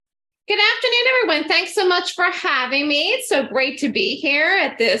afternoon, everyone. Thanks so much for having me. It's so great to be here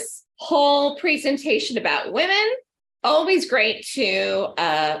at this whole presentation about women. Always great to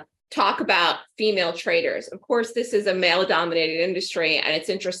talk about female traders. Of course, this is a male-dominated industry, and it's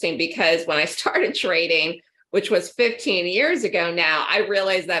interesting because when I started trading, which was 15 years ago now, I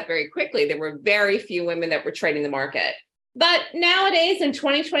realized that very quickly. There were very few women that were trading the market. But nowadays in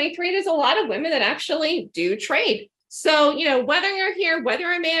 2023, there's a lot of women that actually do trade. So, whether you're here, whether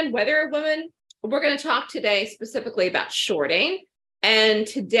a man, whether a woman, we're going to talk today specifically about shorting. And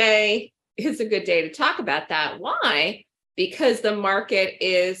today is a good day to talk about that. Why? Because the market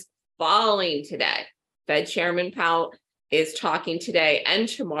is falling today. Fed Chairman Powell is talking today and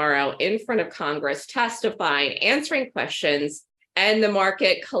tomorrow in front of Congress, testifying, answering questions, and the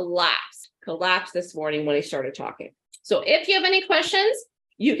market collapsed this morning when he started talking. So if you have any questions,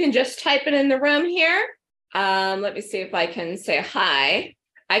 you can just type it in the room here. Let me see if I can say hi.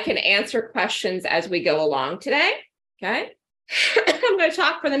 I can answer questions as we go along today. Okay. I'm going to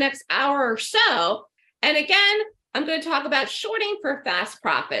talk for the next hour or so. And again, I'm going to talk about shorting for fast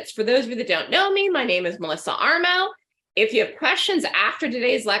profits. For those of you that don't know me, my name is Melissa Armo. If you have questions after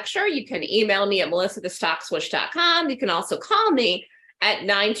today's lecture, you can email me at melissa@thestockswoosh.com. You can also call me at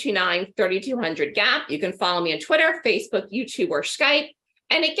 929-3200-GAP. You can follow me on Twitter, Facebook, YouTube, or Skype.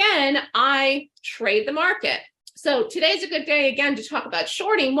 And again, I trade the market. So today's a good day, again, to talk about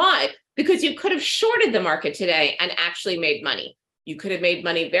shorting. Why? Because you could have shorted the market today and actually made money. You could have made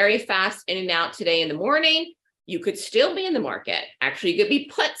money very fast in and out today in the morning. You could still be in the market. Actually, you could be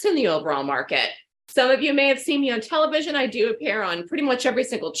puts in the overall market. Some of you may have seen me on television. I do appear on pretty much every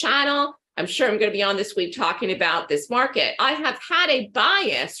single channel. I'm sure I'm going to be on this week talking about this market. I have had a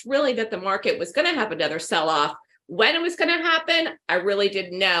bias, really, that the market was going to have another sell-off. When it was going to happen, I really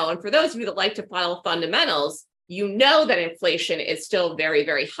didn't know. And for those of you that like to follow fundamentals, you know that inflation is still very,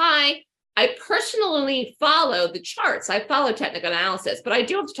 very high. I personally follow the charts. I follow technical analysis, but I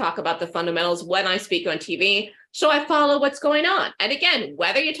do have to talk about the fundamentals when I speak on TV. So I follow what's going on. And again,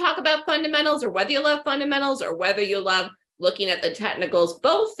 whether you talk about fundamentals or whether you love fundamentals or whether you love looking at the technicals,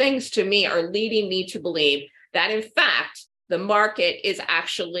 both things to me are leading me to believe that, in fact, the market is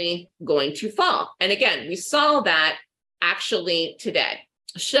actually going to fall. And again, we saw that actually today.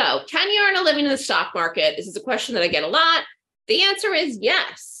 So can you earn a living in the stock market? This is a question that I get a lot. The answer is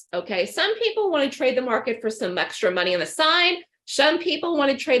yes. Okay. Some people want to trade the market for some extra money on the side. Some people want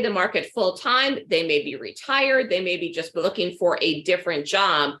to trade the market full time. They may be retired. They may be just looking for a different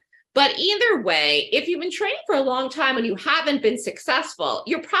job. But either way, if you've been trading for a long time and you haven't been successful,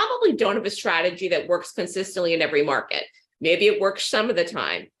 you probably don't have a strategy that works consistently in every market. Maybe it works some of the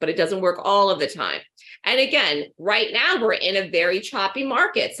time, but it doesn't work all of the time. And again, right now, we're in a very choppy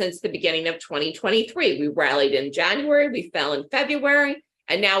market since the beginning of 2023. We rallied in January, we fell in February,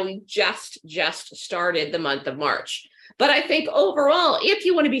 and now we just started the month of March. But I think overall, if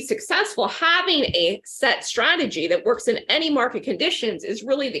you want to be successful, having a set strategy that works in any market conditions is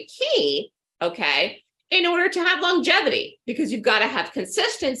really the key, okay, in order to have longevity, because you've got to have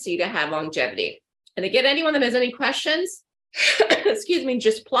consistency to have longevity. And again, anyone that has any questions, excuse me,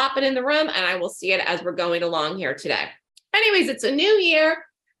 just plop it in the room and I will see it as we're going along here today. Anyways, it's a new year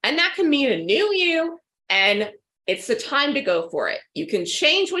and that can mean a new you and it's the time to go for it. You can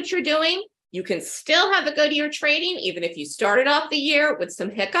change what you're doing. You can still have a good year trading, even if you started off the year with some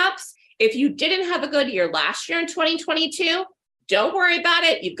hiccups. If you didn't have a good year last year in 2022, don't worry about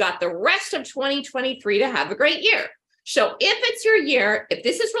it. You've got the rest of 2023 to have a great year. So if it's your year, if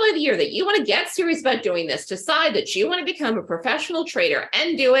this is really the year that you want to get serious about doing this, decide that you want to become a professional trader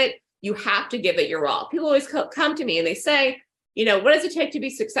and do it, you have to give it your all. People always come to me and they say, what does it take to be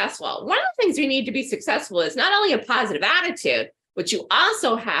successful? One of the things you need to be successful is not only a positive attitude, but you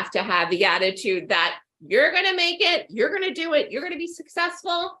also have to have the attitude that you're going to make it, you're going to do it, you're going to be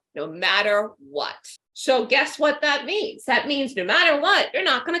successful no matter what. So guess what that means? That means no matter what, you're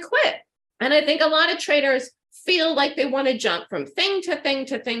not going to quit. And I think a lot of traders feel like they want to jump from thing to thing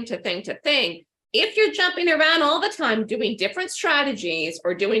to thing to thing to thing. If you're jumping around all the time, doing different strategies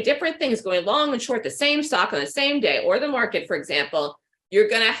or doing different things, going long and short the same stock on the same day or the market, for example, you're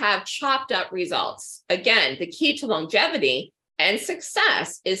going to have chopped up results. Again, the key to longevity and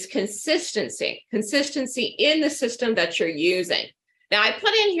success is consistency in the system that you're using. Now, I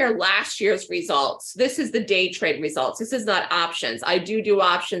put in here last year's results. This is the day trade results. This is not options. I do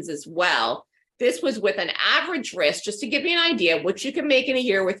options as well. This was with an average risk, just to give you an idea, what you can make in a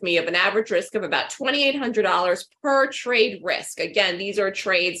year with me of an average risk of about $2,800 per trade risk. Again, these are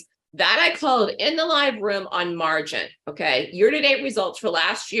trades that I called in the live room on margin. Okay. Year-to-date results for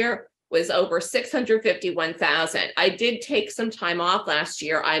last year was over 651,000. I did take some time off last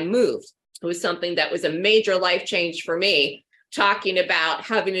year. I moved. It was something that was a major life change for me, talking about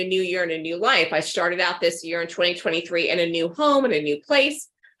having a new year and a new life. I started out this year in 2023 in a new home, in a new place.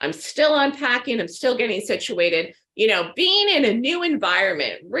 I'm still unpacking. I'm still getting situated. Being in a new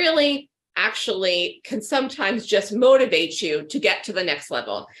environment really actually can sometimes just motivate you to get to the next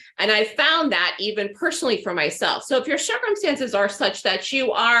level. And I found that even personally for myself. So if your circumstances are such that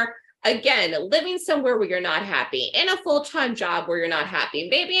you are, again, living somewhere where you're not happy, in a full-time job where you're not happy,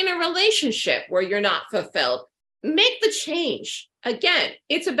 maybe in a relationship where you're not fulfilled, make the change. Again,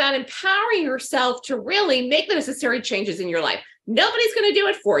 it's about empowering yourself to really make the necessary changes in your life. Nobody's going to do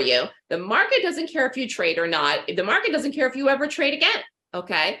it for you. The market doesn't care if you trade or not. The market doesn't care if you ever trade again.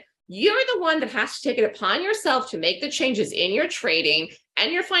 Okay. You're the one that has to take it upon yourself to make the changes in your trading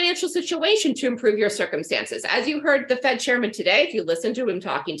and your financial situation to improve your circumstances. As you heard the Fed chairman today, if you listen to him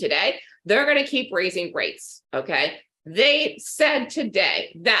talking today, they're going to keep raising rates. Okay. They said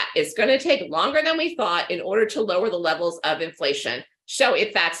today that it's going to take longer than we thought in order to lower the levels of inflation. So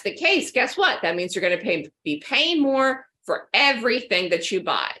if that's the case, guess what? That means you're going to be paying more for everything that you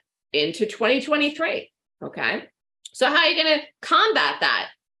buy into 2023. Okay. So how are you going to combat that?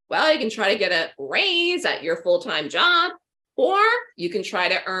 Well, you can try to get a raise at your full-time job, or you can try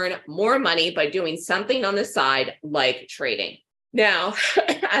to earn more money by doing something on the side like trading. Now,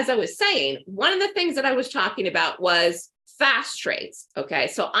 as I was saying, one of the things that I was talking about was fast trades. Okay.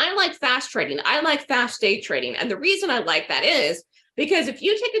 So I like fast trading. I like fast day trading. And the reason I like that is because if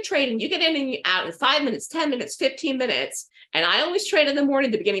you take a trade and you get in and out in 5 minutes, 10 minutes, 15 minutes, and I always trade in the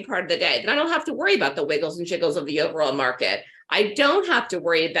morning, the beginning part of the day, then I don't have to worry about the wiggles and jiggles of the overall market. I don't have to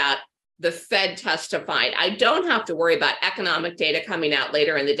worry about the Fed testifying. I don't have to worry about economic data coming out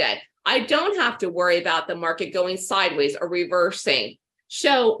later in the day. I don't have to worry about the market going sideways or reversing.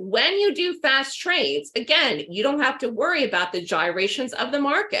 So when you do fast trades, again, you don't have to worry about the gyrations of the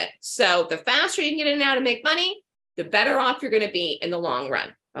market. So the faster you can get in and out and make money, the better off you're going to be in the long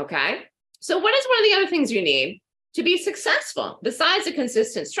run. Okay. So what is one of the other things you need to be successful? Besides a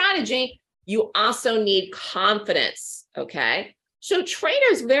consistent strategy, you also need confidence. Okay. So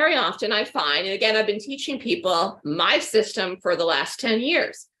traders very often, I find, and again, I've been teaching people my system for the last 10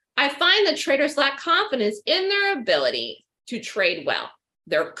 years. I find that traders lack confidence in their ability to trade well.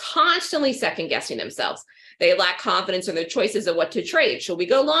 They're constantly second guessing themselves. They lack confidence in their choices of what to trade. Should we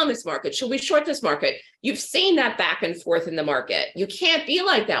go long this market? Should we short this market? You've seen that back and forth in the market. You can't be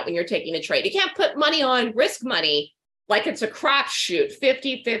like that when you're taking a trade. You can't put money on risk money like it's a crapshoot,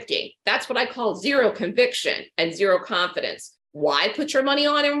 50-50. That's what I call zero conviction and zero confidence. Why put your money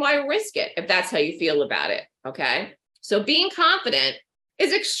on and why risk it if that's how you feel about it? Okay. So being confident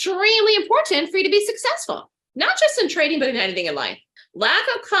is extremely important for you to be successful, not just in trading, but in anything in life. Lack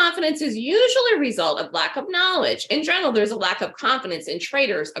of confidence is usually a result of lack of knowledge. In general, there's a lack of confidence in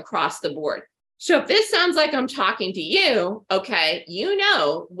traders across the board. So if this sounds like I'm talking to you, okay, you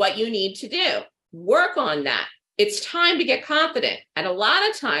know what you need to do. Work on that. It's time to get confident. And a lot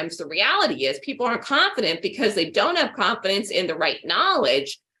of times the reality is people aren't confident because they don't have confidence in the right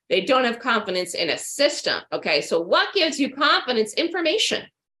knowledge. They don't have confidence in a system. Okay, so what gives you confidence? Information.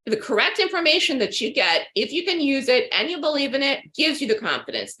 The correct information that you get, if you can use it and you believe in it, gives you the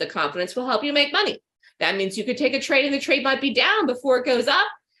confidence. The confidence will help you make money. That means you could take a trade and the trade might be down before it goes up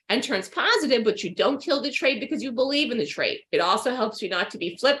and turns positive, but you don't kill the trade because you believe in the trade. It also helps you not to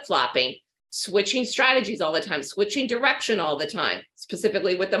be flip-flopping, switching strategies all the time, switching direction all the time,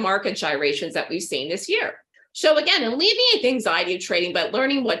 specifically with the market gyrations that we've seen this year. So again, alleviate the anxiety of trading, but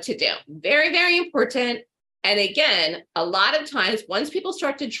learning what to do. Very, very important. And again, a lot of times, once people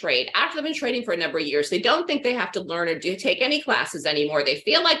start to trade, after they've been trading for a number of years, they don't think they have to learn or take any classes anymore. They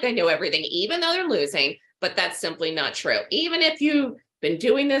feel like they know everything, even though they're losing, but that's simply not true. Even if you've been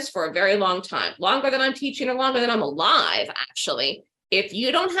doing this for a very long time, longer than I'm teaching or longer than I'm alive, actually, if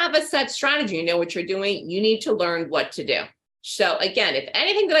you don't have a set strategy, you know what you're doing, you need to learn what to do. So again, if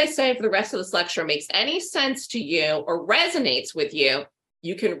anything that I say for the rest of this lecture makes any sense to you or resonates with you,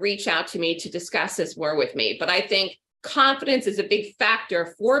 you can reach out to me to discuss this more with me. But I think confidence is a big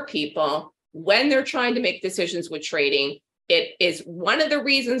factor for people when they're trying to make decisions with trading. It is one of the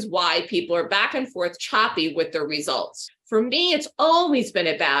reasons why people are back and forth choppy with their results. For me, it's always been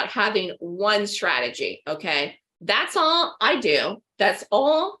about having one strategy, okay? That's all I do. That's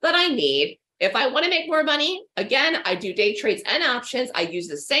all that I need. If I want to make more money, again, I do day trades and options. I use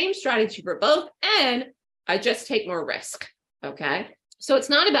the same strategy for both, and I just take more risk, okay? So it's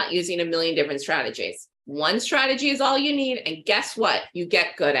not about using a million different strategies. One strategy is all you need, and guess what? You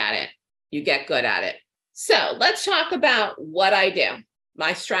get good at it. You get good at it. So let's talk about what I do.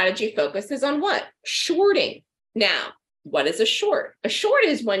 My strategy focuses on what? Shorting. Now, what is a short? A short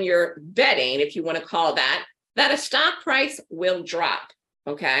is when you're betting, if you want to call that a stock price will drop.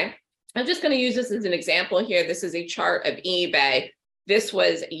 Okay. I'm just going to use this as an example here. This is a chart of eBay. This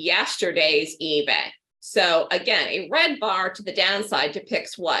was yesterday's eBay. So again, a red bar to the downside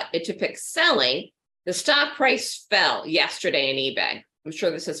depicts what? It depicts selling. The stock price fell yesterday in eBay. I'm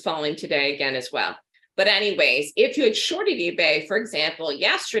sure this is falling today again as well. But anyways, if you had shorted eBay, for example,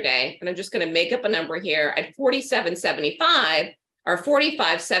 yesterday, and I'm just going to make up a number here at 47.75 or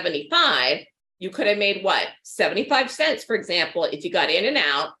 45.75, you could have made what? 75 cents, for example, if you got in and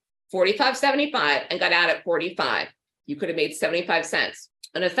out, 45.75 and got out at 45. You could have made 75 cents.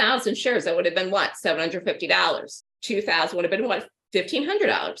 On 1,000 shares, that would have been what? $750. 2,000 would have been what?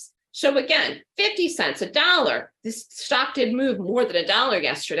 $1,500. So again, 50 cents, $1. This stock did move more than $1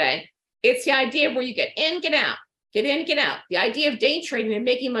 yesterday. It's the idea where you get in, get out, get in, get out. The idea of day trading and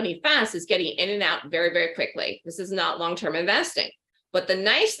making money fast is getting in and out very, very quickly. This is not long-term investing. But the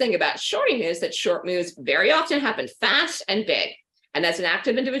nice thing about shorting is that short moves very often happen fast and big. And as an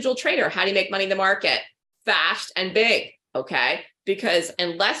active individual trader, how do you make money in the market? Fast and big, okay? Because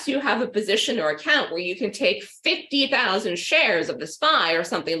unless you have a position or account where you can take 50,000 shares of the SPY or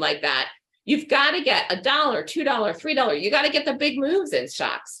something like that, you've got to get $1, $2, $3. You got to get the big moves in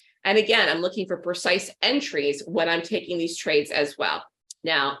stocks. And again, I'm looking for precise entries when I'm taking these trades as well.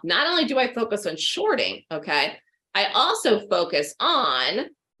 Now, not only do I focus on shorting, okay, I also focus on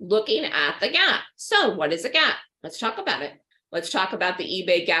looking at the gap. So what is a gap? Let's talk about it. Let's talk about the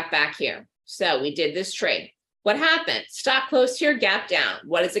eBay gap back here. So we did this trade. What happened? Stock closed here, gap down.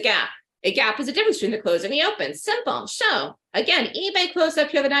 What is a gap? A gap is a difference between the close and the open. Simple. So again, eBay closed up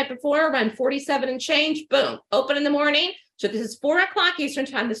here the night before, around 47 and change. Boom. Open in the morning. So this is 4 o'clock Eastern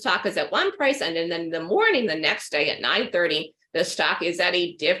time. The stock is at one price. And then in the morning, the next day at 9:30, the stock is at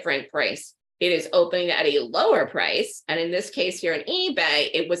a different price. It is opening at a lower price. And in this case here in eBay,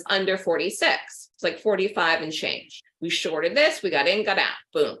 it was under 46. It's like 45 and change. We shorted this. We got in, got out.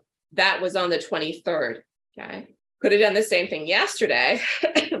 Boom. That was on the 23rd. Okay. Could have done the same thing yesterday.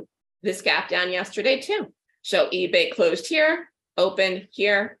 This gap down yesterday too. So eBay closed here, opened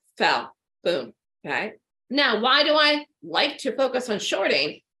here, fell. Boom. Okay. Now, why do I like to focus on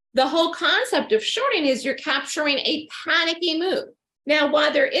shorting? The whole concept of shorting is you're capturing a panicky move. Now,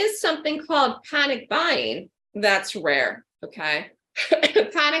 while there is something called panic buying, that's rare. Okay.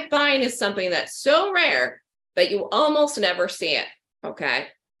 Panic buying is something that's so rare that you almost never see it. Okay.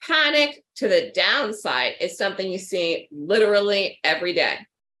 Panic to the downside is something you see literally every day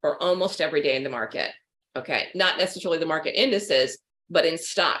or almost every day in the market. Okay. Not necessarily the market indices, but in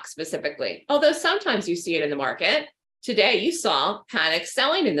stocks specifically. Although sometimes you see it in the market. Today, you saw panic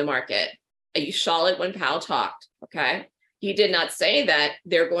selling in the market. You saw it when Powell talked. Okay. He did not say that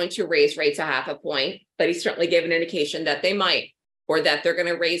they're going to raise rates a half a point, but he certainly gave an indication that they might, or that they're going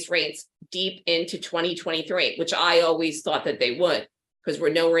to raise rates deep into 2023, which I always thought that they would, because we're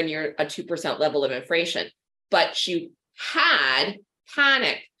nowhere near a 2% level of inflation. But you had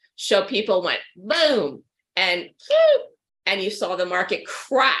panic. So people went boom and you saw the market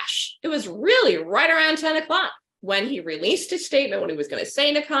crash. It was really right around 10 o'clock when he released his statement, what he was going to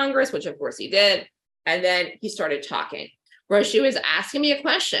say to Congress, which of course he did. And then he started talking. Raju was asking me a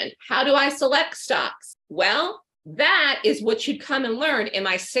question. How do I select stocks? Well, that is what you'd come and learn in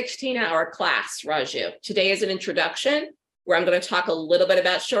my 16-hour class, Raju. Today is an introduction where I'm going to talk a little bit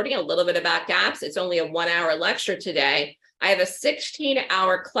about shorting, a little bit about gaps. It's only a 1-hour lecture today. I have a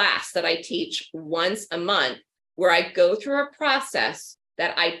 16-hour class that I teach once a month where I go through a process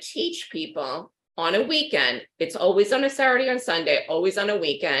that I teach people on a weekend. It's always on a Saturday or Sunday, always on a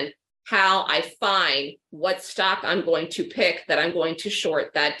weekend, how I find what stock I'm going to pick that I'm going to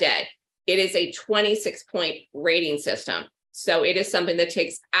short that day. It is a 26-point rating system. So it is something that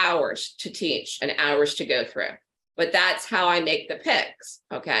takes hours to teach and hours to go through. But that's how I make the picks,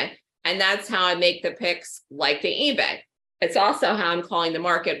 okay? And that's how I make the picks like the eBay. It's also how I'm calling the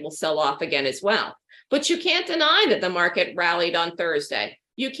market will sell off again as well. But you can't deny that the market rallied on Thursday.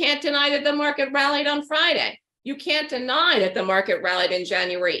 You can't deny that the market rallied on Friday. You can't deny that the market rallied in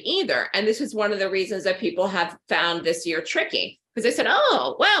January either. And this is one of the reasons that people have found this year tricky, because they said,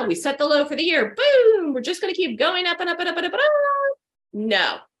 oh, well, we set the low for the year. Boom, we're just going to keep going up and up and up and up and up.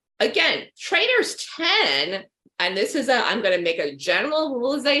 No. Again, traders tend, and this is I'm going to make a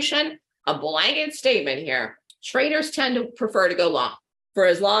generalization, a blanket statement here. Traders tend to prefer to go long. For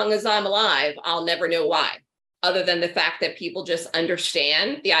as long as I'm alive, I'll never know why, other than the fact that people just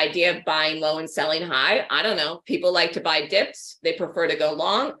understand the idea of buying low and selling high. I don't know. People like to buy dips. They prefer to go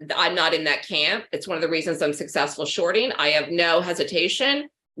long. I'm not in that camp. It's one of the reasons I'm successful shorting. I have no hesitation,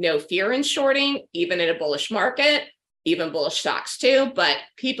 no fear in shorting, even in a bullish market. even bullish stocks too, but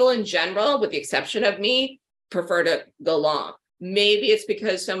people in general, with the exception of me, prefer to go long. Maybe it's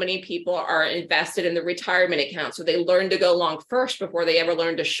because so many people are invested in the retirement account, so they learn to go long first before they ever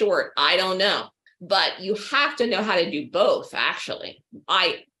learn to short. I don't know, but you have to know how to do both. Actually,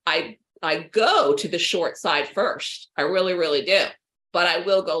 I go to the short side first. I really, really do, but I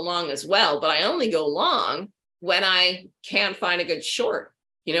will go long as well. But I only go long when I can't find a good short.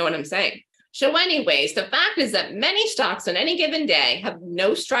 You know what I'm saying? So anyways, the fact is that many stocks on any given day have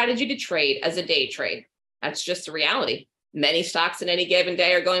no strategy to trade as a day trade. That's just the reality. Many stocks in any given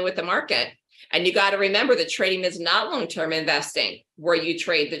day are going with the market. And you got to remember that trading is not long-term investing where you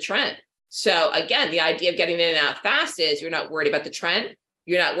trade the trend. So again, the idea of getting in and out fast is you're not worried about the trend.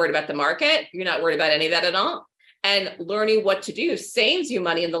 You're not worried about the market. You're not worried about any of that at all. And learning what to do saves you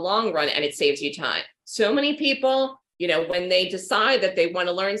money in the long run, and it saves you time. So many people, when they decide that they want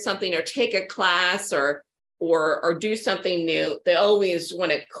to learn something or take a class or do something new, they always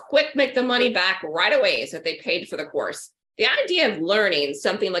want to quick make the money back right away as if they paid for the course. The idea of learning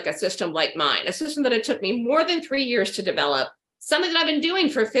something like a system like mine, a system that it took me more than 3 years to develop, something that I've been doing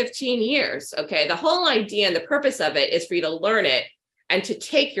for 15 years, okay? The whole idea and the purpose of it is for you to learn it and to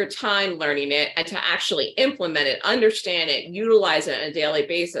take your time learning it and to actually implement it, understand it, utilize it on a daily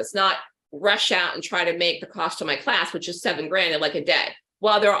basis, not rush out and try to make the cost of my class, which is $7,000 in like a day.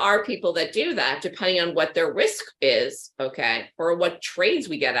 While there are people that do that, depending on what their risk is, okay, or what trades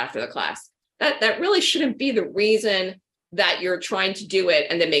we get after the class, that really shouldn't be the reason that you're trying to do it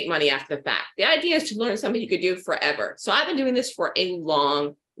and then make money after the fact. The idea is to learn something you could do forever. So I've been doing this for a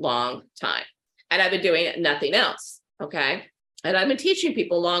long, long time, and I've been doing nothing else, okay? And I've been teaching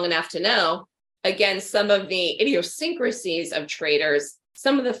people long enough to know, again, some of the idiosyncrasies of traders,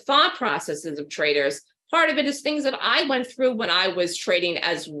 some of the thought processes of traders. Part of it is things that I went through when I was trading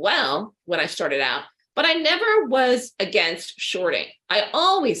as well, when I started out, but I never was against shorting. I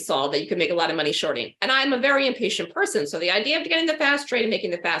always saw that you could make a lot of money shorting. And I'm a very impatient person. So the idea of getting the fast trade and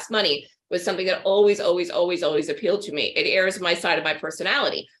making the fast money was something that always appealed to me. It airs my side of my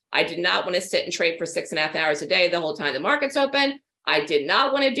personality. I did not want to sit and trade for 6.5 hours a day the whole time the market's open. I did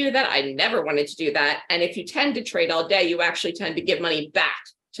not want to do that. I never wanted to do that. And if you tend to trade all day, you actually tend to give money back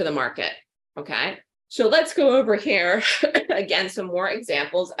to the market, okay? So let's go over here, again, some more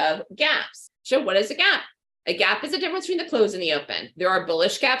examples of gaps. So what is a gap? A gap is the difference between the close and the open. There are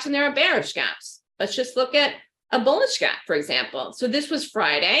bullish gaps and there are bearish gaps. Let's just look at a bullish gap, for example. So this was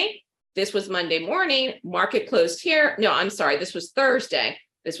Friday. This was Monday morning. Market closed here. No, I'm sorry. This was Thursday.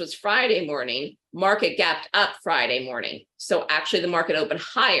 This was Friday morning. Market gapped up Friday morning. So actually the market opened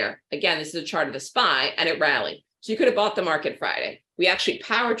higher. Again, this is a chart of the SPY, and it rallied. So you could have bought the market Friday. We actually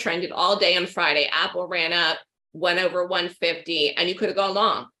power trended all day on Friday. Apple ran up, went over 150, and you could have gone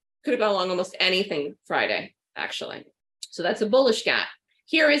long. Could have gone long almost anything Friday, actually. So that's a bullish gap.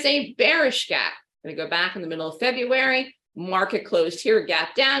 Here is a bearish gap. I'm going to go back in the middle of February. Market closed here,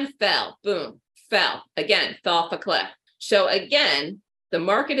 gap down, fell, boom, fell. Again, fell off a cliff. So again, the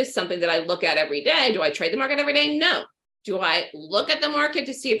market is something that I look at every day. Do I trade the market every day? No. Do I look at the market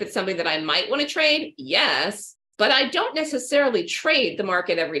to see if it's something that I might want to trade? Yes. But I don't necessarily trade the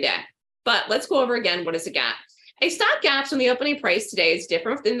market every day. But let's go over again, what is a gap? A stock gaps on the opening price today is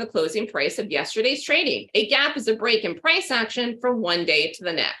different than the closing price of yesterday's trading. A gap is a break in price action from one day to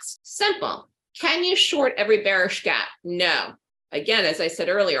the next. Simple. Can you short every bearish gap? No. Again, as I said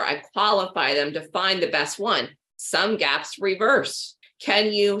earlier, I qualify them to find the best one. Some gaps reverse.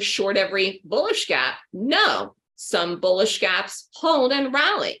 Can you short every bullish gap? No. Some bullish gaps hold and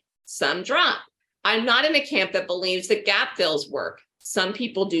rally. Some drop. I'm not in a camp that believes that gap fills work. Some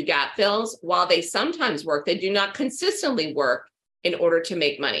people do gap fills. While they sometimes work, they do not consistently work in order to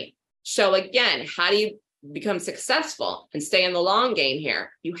make money. So again, how do you become successful and stay in the long game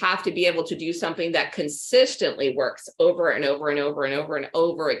here? You have to be able to do something that consistently works over and over and over and over and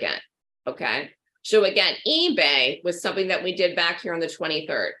over again. Okay. So again, eBay was something that we did back here on the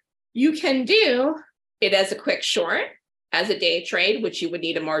 23rd. You can do it as a quick short, as a day trade, which you would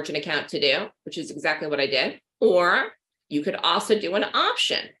need a margin account to do, which is exactly what I did. Or you could also do an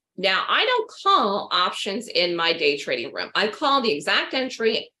option. Now, I don't call options in my day trading room. I call the exact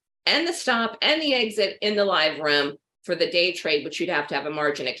entry and the stop and the exit in the live room for the day trade, which you'd have to have a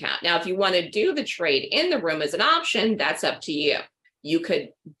margin account. Now, if you want to do the trade in the room as an option, that's up to you. You could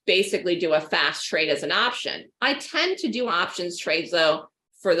basically do a fast trade as an option. I tend to do options trades, though,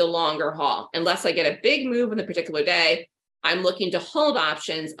 for the longer haul. Unless I get a big move in a particular day, I'm looking to hold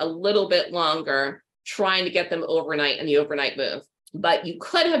options a little bit longer, trying to get them overnight in the overnight move. But you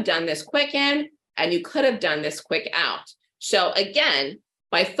could have done this quick in and you could have done this quick out. So again,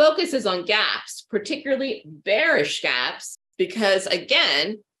 My focus is on gaps, particularly bearish gaps, because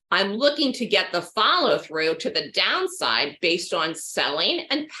again, I'm looking to get the follow through to the downside based on selling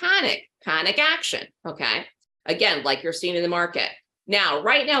and panic action. Okay. Again, like you're seeing in the market. Now,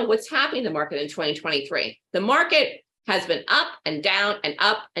 right now, what's happening in the market in 2023? The market has been up and down and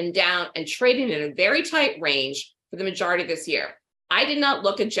up and down and trading in a very tight range for the majority of this year. I did not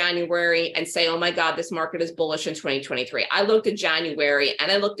look at January and say, oh my God, this market is bullish in 2023. I looked at January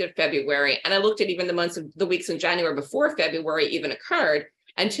and I looked at February and I looked at even the weeks in January before February even occurred.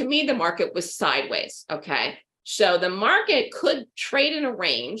 And to me, the market was sideways. Okay. So the market could trade in a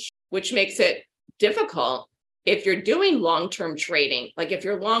range, which makes it difficult if you're doing long-term trading, like if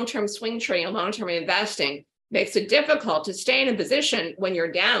you're long-term swing trading or long-term investing, makes it difficult to stay in a position when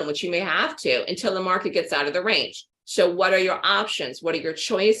you're down, which you may have to until the market gets out of the range. So what are your options? What are your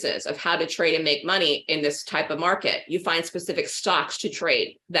choices of how to trade and make money in this type of market? You find specific stocks to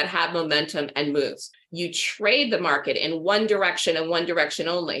trade that have momentum and moves. You trade the market in one direction and one direction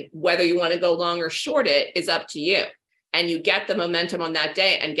only. Whether you want to go long or short it is up to you. And you get the momentum on that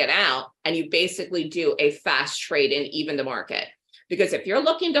day and get out, and you basically do a fast trade in even the market. Because if you're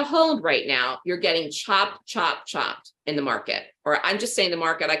looking to hold right now, you're getting chopped in the market. Or I'm just saying the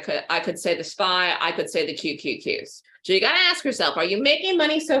market, I could say the SPY, I could say the QQQs. So you got to ask yourself, are you making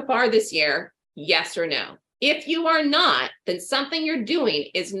money so far this year? Yes or no? If you are not, then something you're doing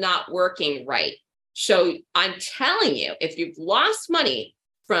is not working right. So I'm telling you, if you've lost money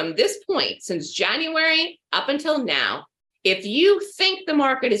from this point since January up until now, if you think the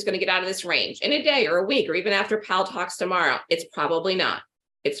market is going to get out of this range in a day or a week or even after Powell talks tomorrow, it's probably not.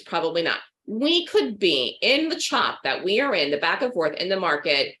 It's probably not. We could be in the chop that we are in, the back and forth in the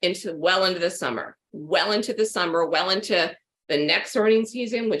market well into the summer, well into the next earnings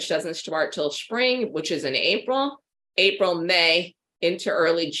season, which doesn't start till spring, which is in April, May into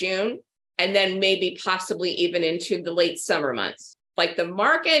early June, and then maybe possibly even into the late summer months. Like the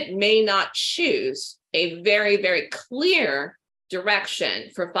market may not choose a very, very clear direction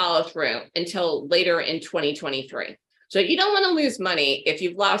for follow through until later in 2023. So you don't want to lose money if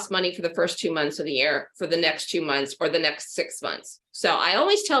you've lost money for the first 2 months of the year, for the next 2 months or the next 6 months. So I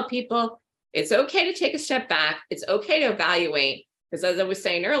always tell people it's okay to take a step back. It's okay to evaluate, because as I was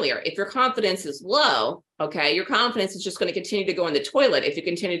saying earlier, if your confidence is low, okay, your confidence is just going to continue to go in the toilet if you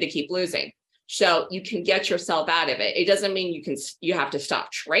continue to keep losing. So you can get yourself out of it. It doesn't mean you have to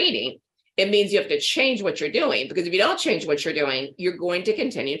stop trading. It means you have to change what you're doing, because if you don't change what you're doing, you're going to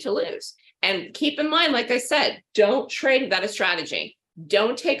continue to lose. And keep in mind, like I said, don't trade without a strategy.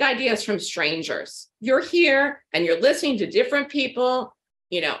 Don't take ideas from strangers. You're here and you're listening to different people,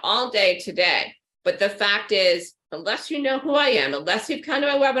 all day today. But the fact is, unless you know who I am, unless you've come to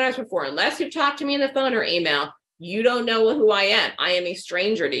my webinars before, unless you've talked to me on the phone or email, you don't know who I am. I am a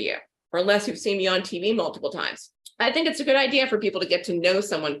stranger to you, or unless you've seen me on TV multiple times. I think it's a good idea for people to get to know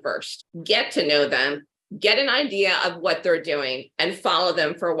someone first, get to know them, get an idea of what they're doing, and follow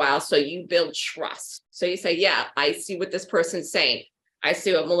them for a while so you build trust. So you say, yeah, I see what this person's saying. I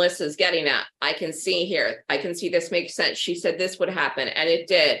see what Melissa's getting at. I can see here. I can see this makes sense. She said this would happen, and it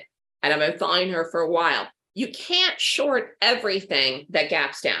did. And I've been following her for a while. You can't short everything that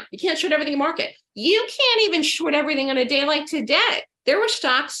gaps down. You can't short everything in market. You can't even short everything on a day like today. There were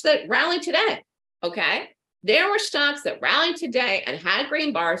stocks that rallied today, okay? There were stocks that rallied today and had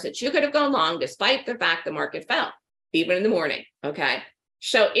green bars that you could have gone long despite the fact the market fell, even in the morning, okay?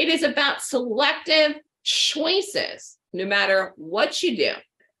 So it is about selective choices, no matter what you do.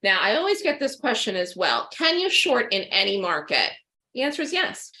 Now, I always get this question as well. Can you short in any market? The answer is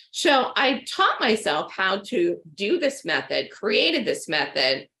yes. So I taught myself how to do this method, created this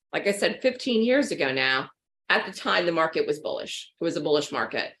method, like I said, 15 years ago now. At the time, the market was bullish. It was a bullish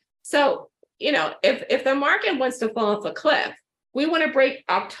market. So, if the market wants to fall off a cliff, we want to break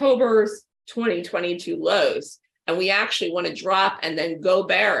October's 2022 lows, and we actually want to drop and then go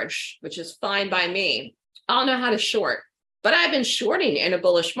bearish, which is fine by me. I'll know how to short, but I've been shorting in a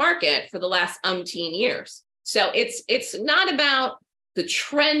bullish market for the last umpteen years. So it's not about the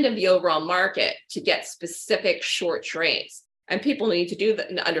trend of the overall market to get specific short trades. And people need to do that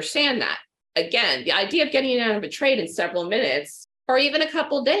and understand that. Again, the idea of getting out of a trade in several minutes or even a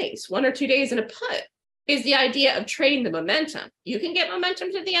couple of days, 1 or 2 days in a put, is the idea of trading the momentum. You can get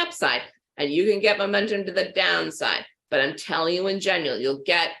momentum to the upside and you can get momentum to the downside. But I'm telling you in general, you'll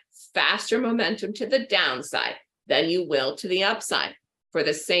get faster momentum to the downside than you will to the upside, for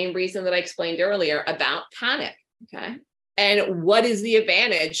the same reason that I explained earlier about panic, okay? And what is the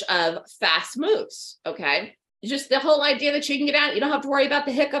advantage of fast moves, okay? Just the whole idea that you can get out, you don't have to worry about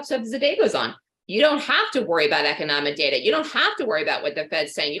the hiccups as the day goes on. You don't have to worry about economic data. You don't have to worry about what the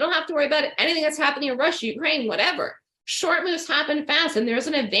Fed's saying. You don't have to worry about anything that's happening in Russia, Ukraine, whatever. Short moves happen fast, and there's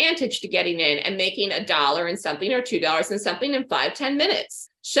an advantage to getting in and making $1 in something or $2 in something in 5-10 minutes.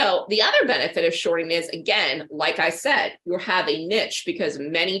 So the other benefit of shorting is, again, like I said, you have a niche because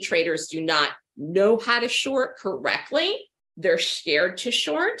many traders do not know how to short correctly. They're scared to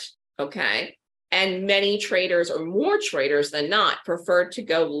short, okay? And many traders, or more traders than not, prefer to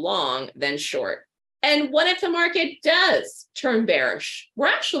go long than short. And what if the market does turn bearish? We're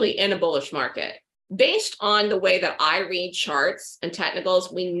actually in a bullish market. Based on the way that I read charts and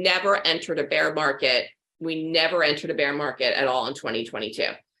technicals, we never entered a bear market. We never entered a bear market at all in 2022.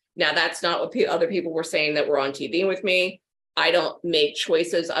 Now, that's not what other people were saying that were on TV with me. I don't make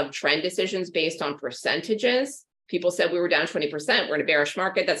choices of trend decisions based on percentages. People said we were down 20%. We're in a bearish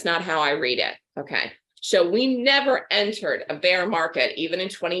market. That's not how I read it. Okay. So we never entered a bear market, even in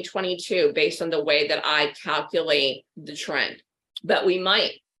 2022, based on the way that I calculate the trend. But we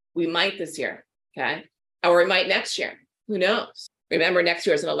might this year. Okay. Or we might next year. Who knows? Remember, next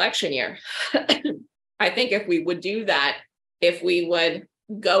year is an election year. I think if we would do that, if we would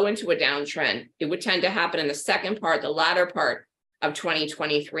go into a downtrend, it would tend to happen in the second part, the latter part of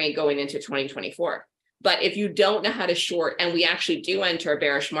 2023 going into 2024. But if you don't know how to short and we actually do enter a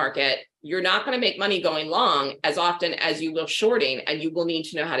bearish market, you're not going to make money going long as often as you will shorting, and you will need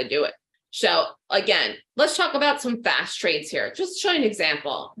to know how to do it. So again, let's talk about some fast trades here. Just to show you an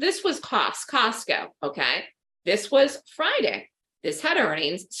example. This was Costco, okay? This was Friday. This had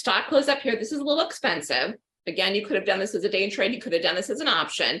earnings. Stock closed up here. This is a little expensive. Again, you could have done this as a day trade. You could have done this as an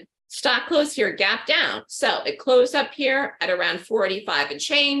option. Stock closed here, gap down. So it closed up here at around 485 and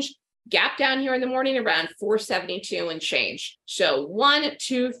change. Gap down here in the morning around 472 and change. So 1,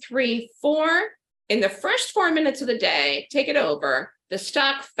 2, 3, 4. In the first 4 minutes of the day, take it over. The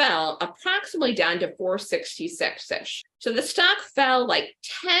stock fell approximately down to 466-ish. So the stock fell like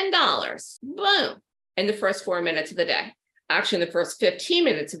 $10, boom, in the first 4 minutes of the day. Actually, in the first 15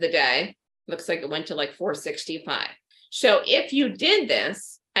 minutes of the day, looks like it went to like 465. So if you did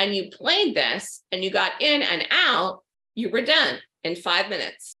this and you played this and you got in and out, you were done in 5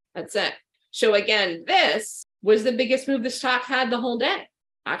 minutes. That's it. So again, this was the biggest move the stock had the whole day,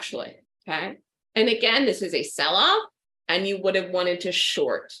 actually, okay? And again, this is a sell-off, and you would have wanted to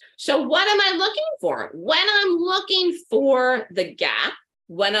short. So what am I looking for? When I'm looking for the gap,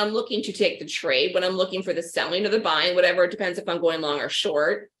 when I'm looking to take the trade, when I'm looking for the selling or the buying, whatever, it depends if I'm going long or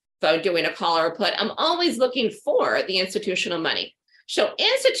short, if I'm doing a call or a put, I'm always looking for the institutional money. So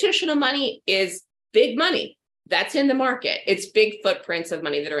institutional money is big money that's in the market. It's big footprints of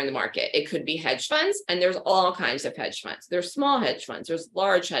money that are in the market. It could be hedge funds, and there's all kinds of hedge funds. There's small hedge funds, there's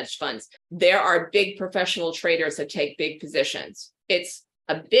large hedge funds. There are big professional traders that take big positions. It's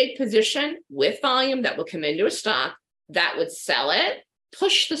a big position with volume that will come into a stock that would sell it,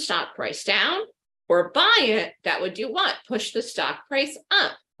 push the stock price down, or buy it that would do what? Push the stock price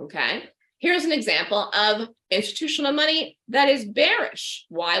up, okay? Here's an example of institutional money that is bearish.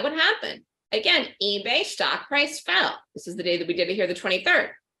 Why would happen? Again, eBay stock price fell. This is the day that we did it here, the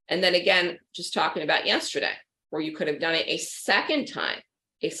 23rd. And then again, just talking about yesterday, where you could have done it a second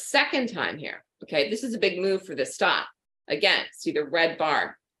time here. Okay, this is a big move for this stock. Again, see the red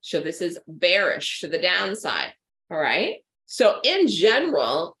bar. So this is bearish to the downside. All right. So in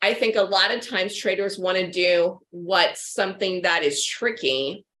general, I think a lot of times traders want to do what's something that is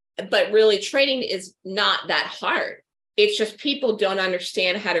tricky, but really trading is not that hard. It's just people don't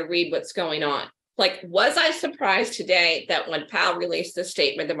understand how to read what's going on. Like, was I surprised today that when Powell released the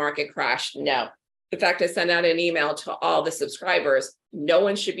statement, the market crashed? No. In fact, I sent out an email to all the subscribers. No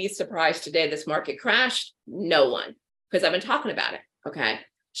one should be surprised today this market crashed. No one, because I've been talking about it. Okay.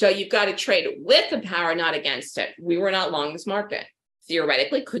 So you've got to trade with the power, not against it. We were not long this market.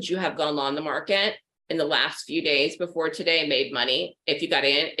 Theoretically, could you have gone long the market in the last few days before today and made money? If you got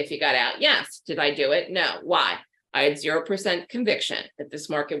in, if you got out, yes. Did I do it? No. Why? I had 0% conviction that this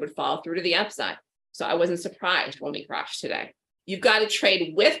market would fall through to the upside. So I wasn't surprised when we crashed today. You've got to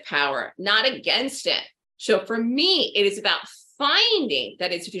trade with power, not against it. So for me, it is about finding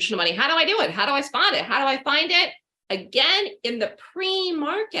that institutional money. How do I do it? How do I spot it? How do I find it? Again, in the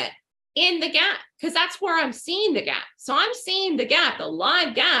pre-market, in the gap, because that's where I'm seeing the gap. So I'm seeing the gap, the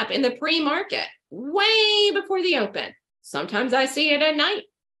live gap in the pre-market, way before the open. Sometimes I see it at night,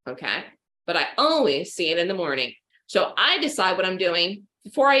 okay? But I always see it in the morning. So I decide what I'm doing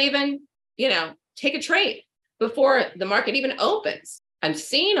before I even, take a trade, before the market even opens. I'm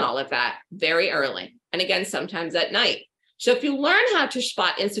seeing all of that very early. And again, sometimes at night. So if you learn how to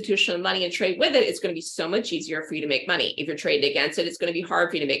spot institutional money and trade with it, it's going to be so much easier for you to make money. If you're trading against it, it's going to be hard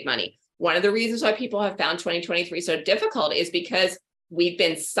for you to make money. One of the reasons why people have found 2023 so difficult is because we've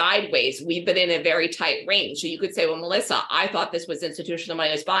been sideways. We've been in a very tight range. So you could say, well, Melissa, I thought this was institutional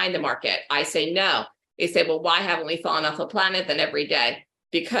money was buying the market. I say no. They say, well, why haven't we fallen off the planet then every day?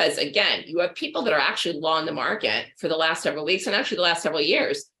 Because again, you have people that are actually long the market for the last several weeks and actually the last several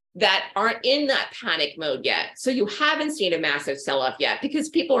years that aren't in that panic mode yet. So you haven't seen a massive sell-off yet because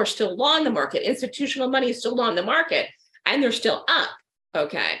people are still long the market. Institutional money is still long the market and they're still up,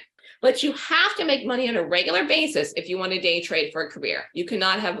 okay? But you have to make money on a regular basis if you want to day trade for a career. You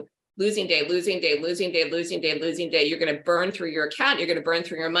cannot have losing day, losing day, losing day, losing day, losing day. You're going to burn through your account. You're going to burn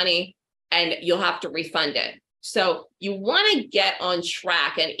through your money and you'll have to refund it. So you want to get on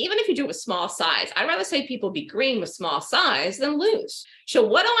track. And even if you do it with small size, I'd rather say people be green with small size than lose. So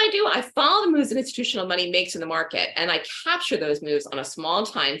what do? I follow the moves that institutional money makes in the market, and I capture those moves on a small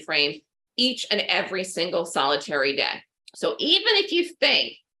time frame each and every single solitary day. So even if you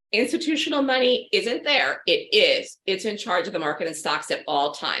think institutional money isn't there, it is. It's in charge of the market and stocks at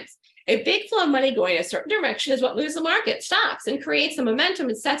all times. A big flow of money going in a certain direction is what moves the market, stocks, and creates the momentum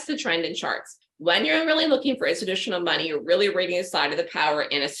and sets the trend in charts. When you're really looking for institutional money, you're really reading the side of the power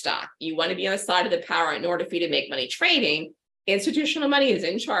in a stock. You want to be on the side of the power in order for you to make money trading. Institutional money is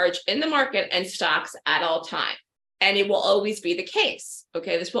in charge in the market and stocks at all time. And it will always be the case.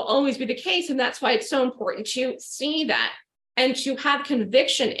 Okay, this will always be the case. And that's why it's so important to see that and to have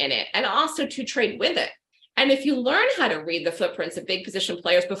conviction in it and also to trade with it. And if you learn how to read the footprints of big position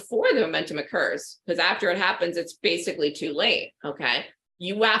players before the momentum occurs, because after it happens, it's basically too late. Okay.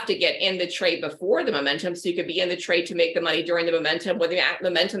 You have to get in the trade before the momentum so you could be in the trade to make the money during the momentum when the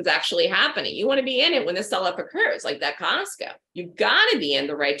momentum's actually happening. You want to be in it when the sell-off occurs, like that Costco. You've got to be in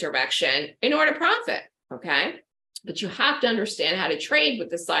the right direction in order to profit, okay? But you have to understand how to trade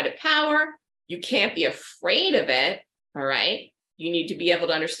with the side of power. You can't be afraid of it, all right? You need to be able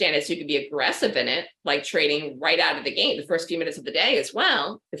to understand it so you can be aggressive in it, like trading right out of the gate, the first few minutes of the day as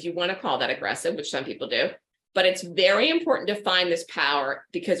well, if you want to call that aggressive, which some people do. But it's very important to find this power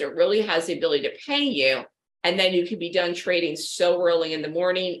because it really has the ability to pay you. And then you can be done trading so early in the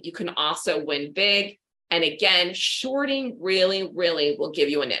morning. You can also win big. And again, shorting really, really will give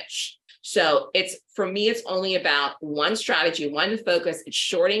you a niche. So for me, it's only about one strategy, one focus. It's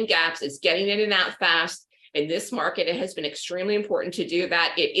shorting gaps. It's getting in and out fast. In this market, it has been extremely important to do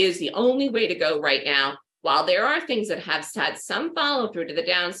that. It is the only way to go right now. While there are things that have had some follow through to the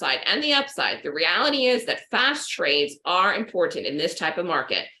downside and the upside, the reality is that fast trades are important in this type of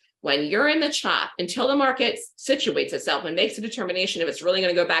market. When you're in the chop, until the market situates itself and makes a determination if it's really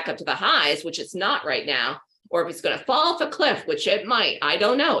going to go back up to the highs, which it's not right now, or if it's going to fall off a cliff, which it might, I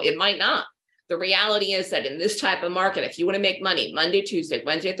don't know, it might not. The reality is that in this type of market, if you want to make money Monday, Tuesday,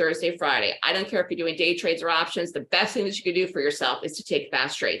 Wednesday, Thursday, Friday, I don't care if you're doing day trades or options, the best thing that you can do for yourself is to take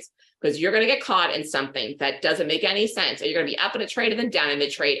fast trades. Because you're going to get caught in something that doesn't make any sense. Or you're going to be up in a trade and then down in a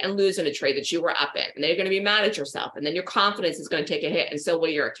trade and lose in a trade that you were up in. And then you're going to be mad at yourself. And then your confidence is going to take a hit and so will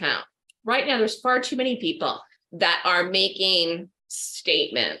your account. Right now, there's far too many people that are making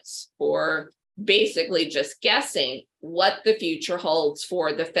statements or basically just guessing what the future holds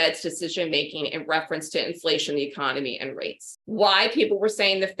for the Fed's decision-making in reference to inflation, the economy, and rates. Why people were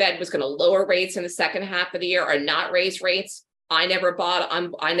saying the Fed was going to lower rates in the second half of the year or not raise rates. I never got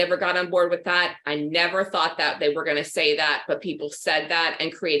on board with that. I never thought that they were going to say that, but people said that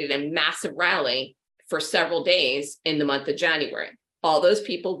and created a massive rally for several days in the month of January. All those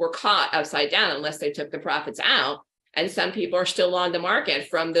people were caught upside down unless they took the profits out. And some people are still on the market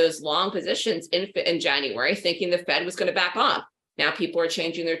from those long positions in January, thinking the Fed was going to back off. Now people are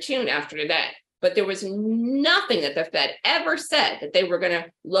changing their tune after today. But there was nothing that the Fed ever said that they were going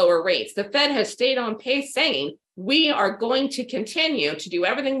to lower rates. The Fed has stayed on pace saying, we are going to continue to do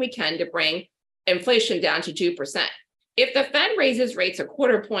everything we can to bring inflation down to 2%. If the Fed raises rates a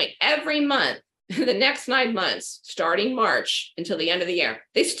quarter point every month, the next 9 months, starting March until the end of the year,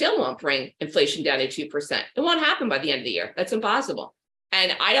 they still won't bring inflation down to 2%. It won't happen by the end of the year. That's impossible.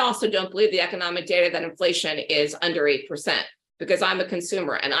 And I also don't believe the economic data that inflation is under 8% because I'm a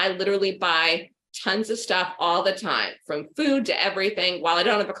consumer and I literally buy tons of stuff all the time, from food to everything. While I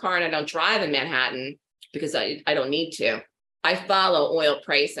don't have a car and I don't drive in Manhattan because I don't need to, I follow oil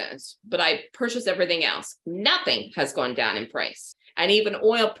prices, but I purchase everything else. Nothing has gone down in price. And even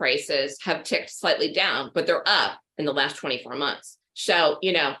oil prices have ticked slightly down, but they're up in the last 24 months. So,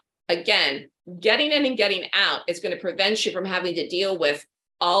 again, getting in and getting out is going to prevent you from having to deal with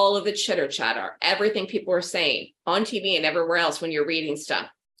all of the chitter chatter, everything people are saying on TV and everywhere else when you're reading stuff.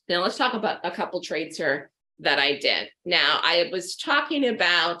 Now, let's talk about a couple trades here that I did. Now, I was talking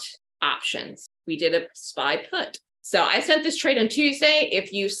about options. We did a SPY put. So I sent this trade on Tuesday.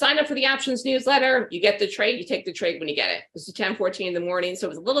 If you sign up for the options newsletter, you get the trade, you take the trade when you get it. This is 10:14 in the morning. So it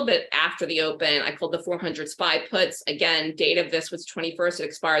was a little bit after the open. I called the 400 SPY puts. Again, date of this was 21st. It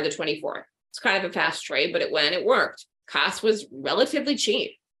expired the 24th. It's kind of a fast trade, but it worked. Cost was relatively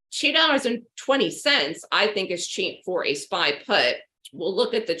cheap. $2.20, I think, is cheap for a SPY put. We'll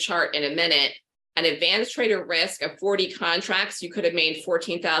look at the chart in a minute. An advanced trader risk of 40 contracts, you could have made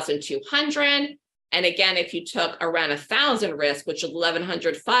 14,200. And again, if you took around 1,000 risk, which is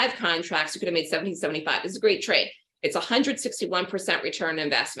 1,105 contracts, you could have made 1,775. This is a great trade. It's 161% return on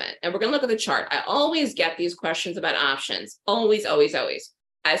investment. And we're going to look at the chart. I always get these questions about options. Always, always, always.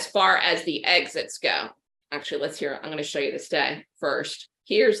 As far as the exits go. Actually, I'm going to show you this day first.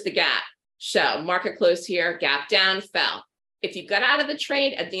 Here's the gap. So market close here, gap down, fell. If you got out of the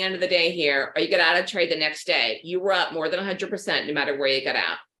trade at the end of the day here, or you got out of trade the next day, you were up more than 100% no matter where you got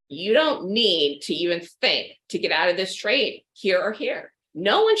out. You don't need to even think to get out of this trade here or here.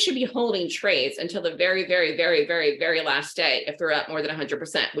 No one should be holding trades until the very, very, very, very, very last day if they're up more than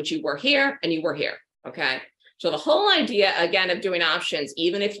 100%, which you were here and you were here, okay? So the whole idea, again, of doing options,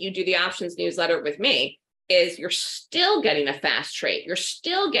 even if you do the options newsletter with me, is you're still getting a fast trade. You're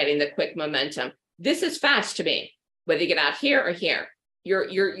still getting the quick momentum. This is fast to me, whether you get out here or here.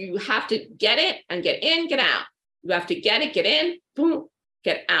 You have to get it and get in, get out. You have to get it, get in, boom,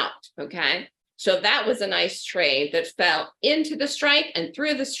 get out, okay? So that was a nice trade that fell into the strike and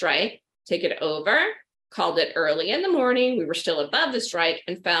through the strike, take it over, called it early in the morning. We were still above the strike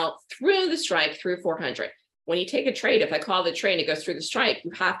and fell through the strike through 400. When you take a trade, if I call the trade and it goes through the strike,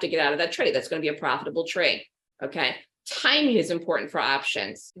 you have to get out of that trade. That's going to be a profitable trade, okay? Timing is important for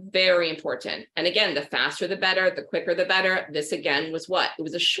options, very important. And again, the faster, the better, the quicker, the better. This again was what? It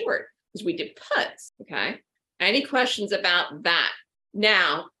was a short because we did puts, okay? Any questions about that?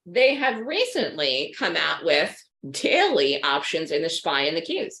 Now, they have recently come out with daily options in the SPY and the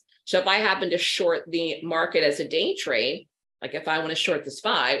Qs. So if I happen to short the market as a day trade, like if I want to short the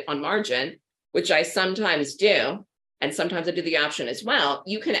SPY on margin, which I sometimes do, and sometimes I do the option as well,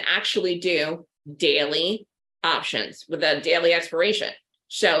 you can actually do daily options with a daily expiration.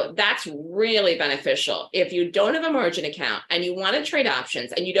 So that's really beneficial. If you don't have a margin account and you want to trade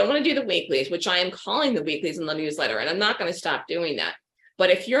options and you don't want to do the weeklies, which I am calling the weeklies in the newsletter, and I'm not going to stop doing that. But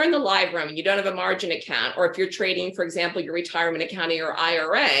if you're in the live room and you don't have a margin account, or if you're trading, for example, your retirement account or your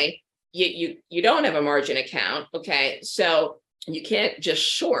IRA, you don't have a margin account, okay? So you can't just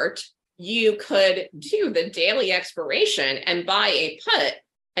short. You could do the daily expiration and buy a put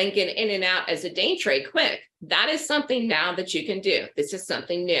and get in and out as a day trade quick. That is something now that you can do. This is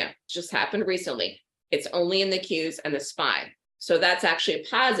something new. It just happened recently. It's only in the Qs and the SPY. So that's actually a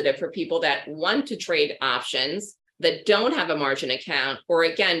positive for people that want to trade options that don't have a margin account, or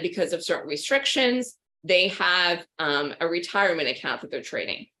again, because of certain restrictions, they have a retirement account that they're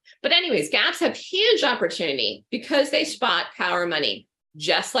trading. But anyways, gaps have huge opportunity because they spot power money,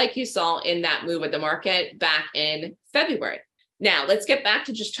 just like you saw in that move of the market back in February. Now, let's get back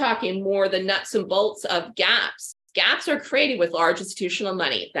to just talking more the nuts and bolts of gaps. Gaps are created with large institutional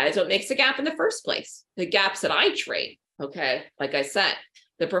money. That is what makes a gap in the first place. The gaps that I trade, okay, like I said,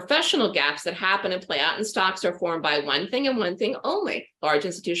 the professional gaps that happen and play out in stocks are formed by one thing and one thing only, large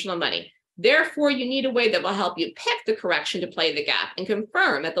institutional money. Therefore, you need a way that will help you pick the correction to play the gap and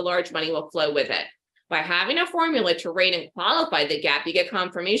confirm that the large money will flow with it. By having a formula to rate and qualify the gap, you get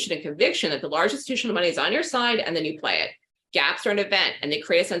confirmation and conviction that the large institutional money is on your side, and then you play it. Gaps are an event and they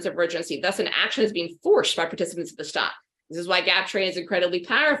create a sense of urgency. Thus, an action is being forced by participants of the stock. This is why gap trading is incredibly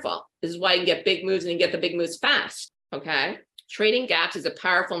powerful. This is why you can get big moves and you get the big moves fast, okay? Trading gaps is a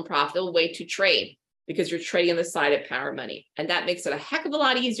powerful and profitable way to trade because you're trading on the side of power money. And that makes it a heck of a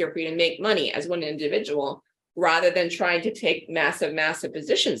lot easier for you to make money as one individual rather than trying to take massive, massive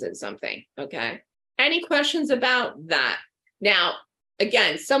positions in something, okay? Any questions about that? Now,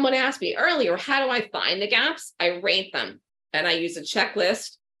 again, someone asked me earlier, how do I find the gaps? I rate them and I use a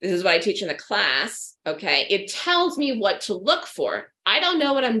checklist. This is what I teach in the class, okay? It tells me what to look for. I don't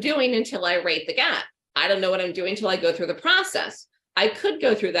know what I'm doing until I rate the gap. I don't know what I'm doing until I go through the process. I could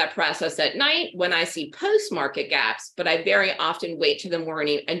go through that process at night when I see post-market gaps, but I very often wait to the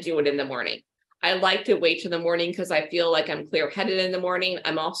morning and do it in the morning. I like to wait to the morning because I feel like I'm clear-headed in the morning.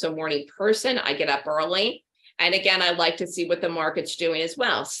 I'm also a morning person. I get up early. And again, I like to see what the market's doing as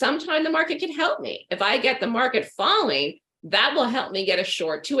well. Sometimes the market can help me. If I get the market falling, that will help me get a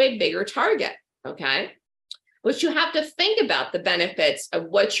short to a bigger target, okay? But you have to think about the benefits of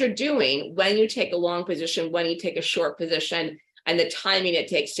what you're doing when you take a long position, when you take a short position, and the timing it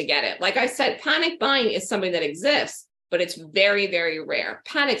takes to get it. Like I said, panic buying is something that exists, but it's very, very rare.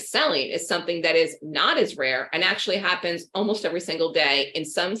 Panic selling is something that is not as rare and actually happens almost every single day in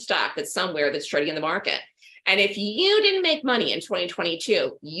some stock that's somewhere that's trading in the market. And if you didn't make money in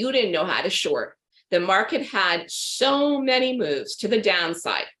 2022, you didn't know how to short. The market had so many moves to the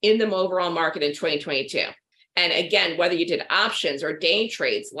downside in the overall market in 2022. And again, whether you did options or day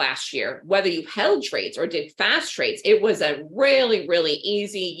trades last year, whether you held trades or did fast trades, it was a really, really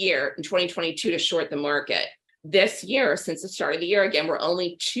easy year in 2022 to short the market. This year, since the start of the year, again, we're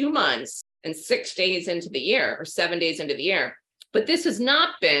only 2 months and 6 days into the year or 7 days into the year. But this has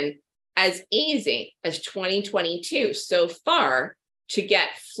not been as easy as 2022 so far to get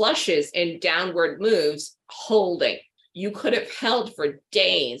flushes and downward moves holding. You could have held for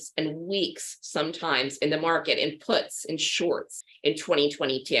days and weeks sometimes in the market in puts and shorts in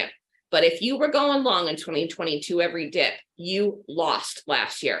 2022. But if you were going long in 2022 every dip, you lost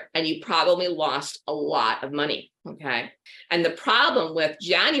last year and you probably lost a lot of money, okay? And the problem with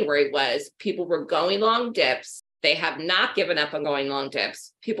January was people were going long dips. They have not given up on going long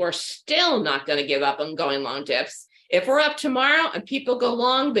dips. People are still not going to give up on going long dips. If we're up tomorrow and people go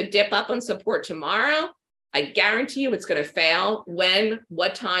long, the dip up on support tomorrow, I guarantee you it's going to fail. When,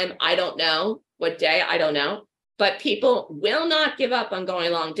 what time, I don't know. What day, I don't know. But people will not give up on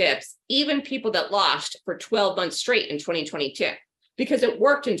going long dips, even people that lost for 12 months straight in 2022, because it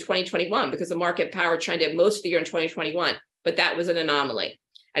worked in 2021, because the market power trended most of the year in 2021, but that was an anomaly.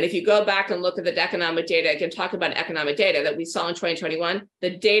 And if you go back and look at the economic data, I can talk about economic data that we saw in 2021,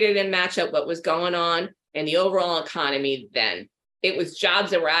 the data didn't match up what was going on in the overall economy then. It was jobs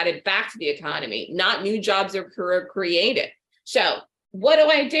that were added back to the economy, not new jobs that were created. So what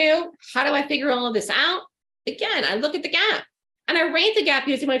do? How do I figure all of this out? Again, I look at the gap and I rate the gap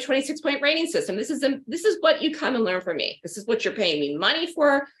using my 26-point rating system. This is what you come and learn from me. This is what you're paying me money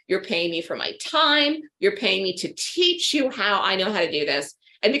for. You're paying me for my time. You're paying me to teach you how I know how to do this.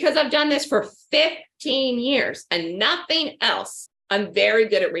 And because I've done this for 15 years and nothing else, I'm very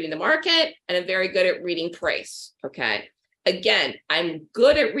good at reading the market and I'm very good at reading price, okay? Again, I'm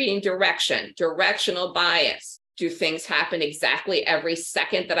good at reading direction, directional bias. Do things happen exactly every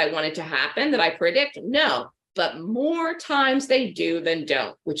second that I want it to happen, that I predict? No, but more times they do than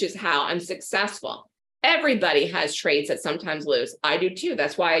don't, which is how I'm successful. Everybody has trades that sometimes lose. I do too.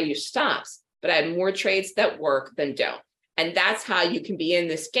 That's why I use stops, but I have more trades that work than don't. And that's how you can be in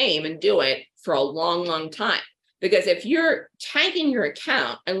this game and do it for a long, long time. Because if you're tanking your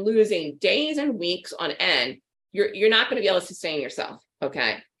account and losing days and weeks on end, you're not going to be able to sustain yourself,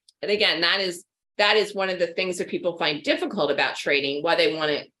 okay? And again, that is one of the things that people find difficult about trading, why they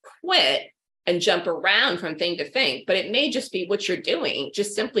want to quit and jump around from thing to thing. But it may just be what you're doing,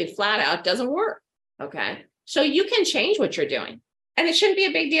 just simply flat out doesn't work, okay? So you can change what you're doing. And it shouldn't be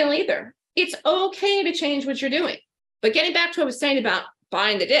a big deal either. It's okay to change what you're doing. But getting back to what I was saying about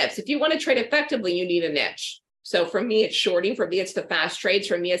buying the dips, if you want to trade effectively, you need a niche. So for me, it's shorting. For me, it's the fast trades.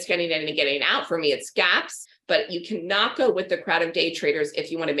 For me, it's getting in and getting out. For me, it's gaps. But you cannot go with the crowd of day traders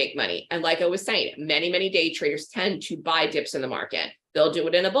if you want to make money. And like I was saying, many, many day traders tend to buy dips in the market. They'll do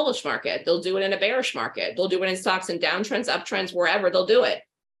it in a bullish market. They'll do it in a bearish market. They'll do it in stocks and downtrends, uptrends, wherever they'll do it.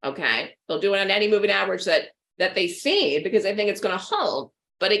 Okay. They'll do it on any moving average that they see because they think it's going to hold.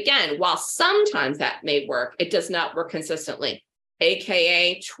 But again, while sometimes that may work, it does not work consistently,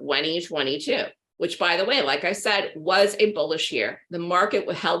 AKA 2022, which, by the way, like I said, was a bullish year. The market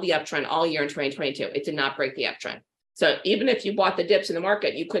held the uptrend all year in 2022. It did not break the uptrend. So even if you bought the dips in the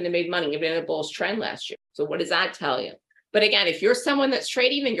market, you couldn't have made money even in a bullish trend last year. So what does that tell you? But again, if you're someone that's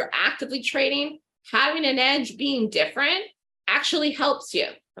trading and you're actively trading, having an edge, being different actually helps you,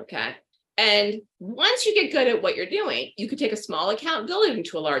 okay? And once you get good at what you're doing, you could take a small account and build it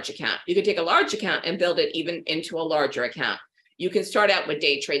into a large account. You could take a large account and build it even into a larger account. You can start out with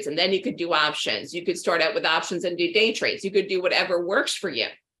day trades and then you could do options. You could start out with options and do day trades. You could do whatever works for you,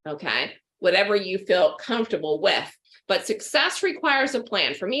 okay? Whatever you feel comfortable with. But success requires a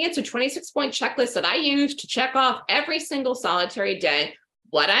plan. For me, it's a 26-point checklist that I use to check off every single solitary day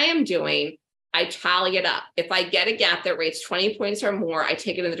what I am doing. I tally it up. If I get a gap that rates 20 points or more, I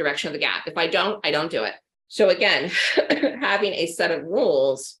take it in the direction of the gap. If I don't do it. So again, having a set of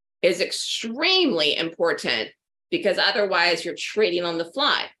rules is extremely important because otherwise you're trading on the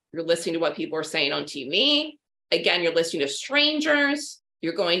fly. You're listening to what people are saying on TV. Again, you're listening to strangers.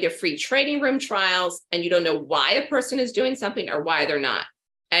 You're going to free trading room trials and you don't know why a person is doing something or why they're not.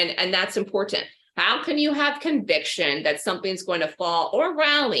 And that's important. How can you have conviction that something's going to fall or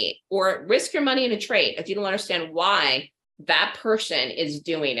rally or risk your money in a trade if you don't understand why that person is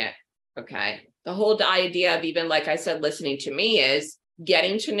doing it? Okay. The whole idea of even, like I said, listening to me is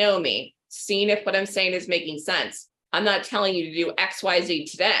getting to know me, seeing if what I'm saying is making sense. I'm not telling you to do XYZ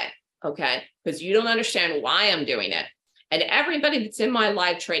today, okay? Because you don't understand why I'm doing it. And everybody that's in my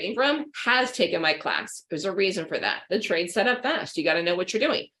live trading room has taken my class. There's a reason for that. The trade's set up fast. You got to know what you're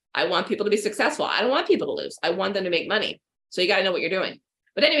doing. I want people to be successful. I don't want people to lose. I want them to make money. So you got to know what you're doing.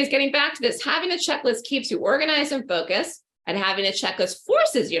 But anyways, getting back to this, having a checklist keeps you organized and focused, and having a checklist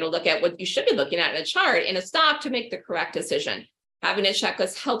forces you to look at what you should be looking at in a chart in a stock to make the correct decision. Having a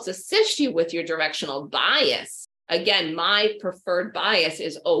checklist helps assist you with your directional bias. Again, my preferred bias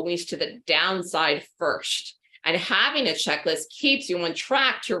is always to the downside first. And having a checklist keeps you on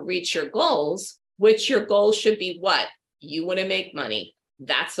track to reach your goals, which your goals should be what? You want to make money.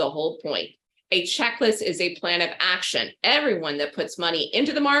 That's the whole point. A checklist is a plan of action. Everyone that puts money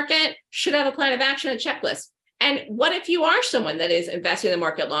into the market should have a plan of action, a checklist. And what if you are someone that is investing in the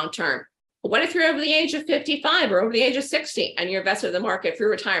market long term? What if you're over the age of 55 or over the age of 60 and you're invested in the market for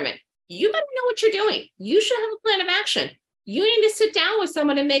your retirement? You better know what you're doing. You should have a plan of action. You need to sit down with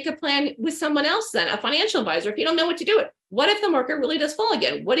someone and make a plan with someone else then, a financial advisor, if you don't know what to do it. What if the market really does fall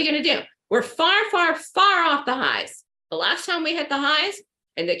again? What are you going to do? We're far, far, far off the highs. The last time we hit the highs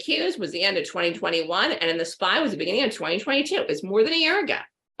in the Qs was the end of 2021, and in the SPY was the beginning of 2022. It was more than a year ago,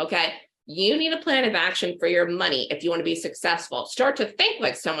 okay? You need a plan of action for your money if you want to be successful. Start to think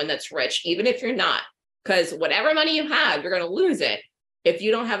like someone that's rich, even if you're not, because whatever money you have, you're going to lose it if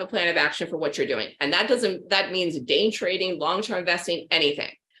you don't have a plan of action for what you're doing. And that means day trading, long-term investing, anything.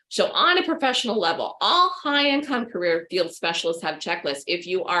 So on a professional level, all high-income career field specialists have checklists. If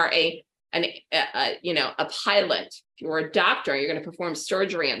you are a pilot, if you're a doctor, you're going to perform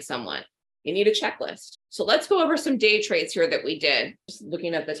surgery on someone, you need a checklist. So let's go over some day trades here that we did, just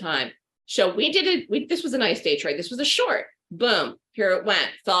looking at the time. So we did it. This was a nice day trade. This was a short. Boom. Here it went.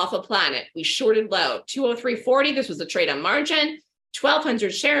 Fell off a planet. We shorted low. 203.40. This was a trade on margin.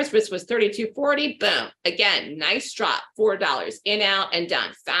 1,200 shares. Risk was 32.40. Boom. Again, nice drop. $4 in, out, and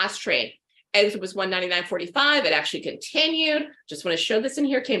done. Fast trade. Exit was 199.45. It actually continued. Just want to show this in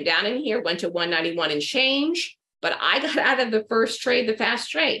here. Came down in here. Went to 191 and change. But I got out of the first trade, the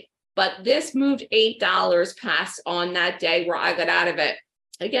fast trade. But this moved $8 past on that day where I got out of it.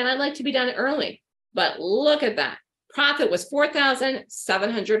 Again, I'd like to be done early, but look at that. Profit was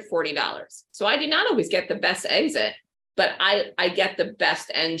 $4,740. So I did not always get the best exit, but I get the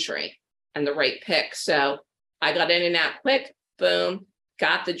best entry and the right pick. So I got in and out quick, boom,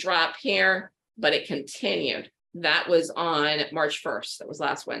 got the drop here, but it continued. That was on March 1st. That was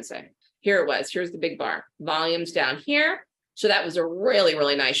last Wednesday. Here it was. Here's the big bar. Volumes down here. So that was a really,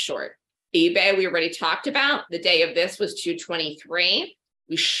 really nice short. eBay, we already talked about. The day of this was 223.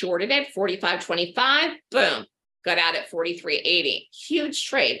 We shorted it, 45.25, boom, got out at 43.80. Huge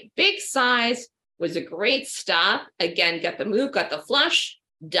trade, big size, was a great stop. Again, got the move, got the flush,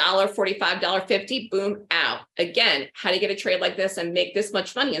 $1.45, $1.50, boom, out. Again, how to get a trade like this and make this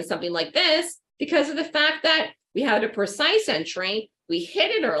much money in something like this? Because of the fact that we had a precise entry, we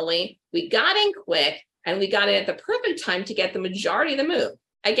hit it early, we got in quick, and we got it at the perfect time to get the majority of the move.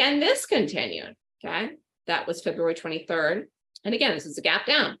 Again, this continued, okay? That was February 23rd. And again, this is a gap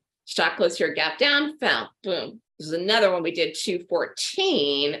down. Stock closed here, gap down, fell, boom. This is another one we did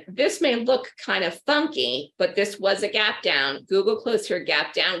 214. This may look kind of funky, but this was a gap down. Google closed here,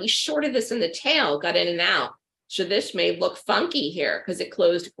 gap down. We shorted this in the tail, got in and out. So this may look funky here because it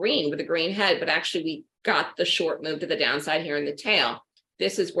closed green with a green head, but actually we got the short move to the downside here in the tail.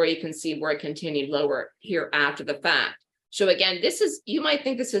 This is where you can see where it continued lower here after the fact. So again, this is, you might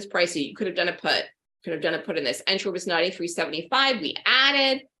think this is pricey. You could have done a put. Could have done a put in this. Entry was 93.75. We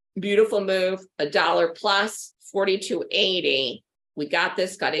added, beautiful move, $1 plus, 42.80. We got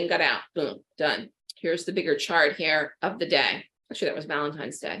this, got in, got out, boom, done. Here's the bigger chart here of the day. Actually, that was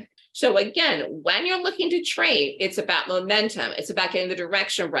Valentine's Day. So again, when you're looking to trade, it's about momentum. It's about getting the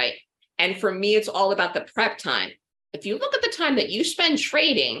direction right. And for me, it's all about the prep time. If you look at the time that you spend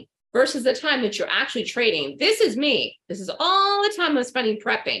trading versus the time that you're actually trading, this is me. This is all the time I'm spending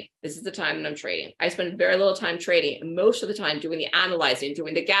prepping. This is the time that I'm trading. I spend very little time trading, and most of the time doing the analyzing,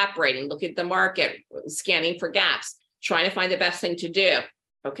 doing the gap rating, looking at the market, scanning for gaps, trying to find the best thing to do.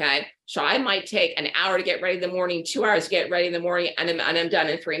 Okay. So I might take an hour to get ready in the morning, 2 hours to get ready in the morning, and I'm done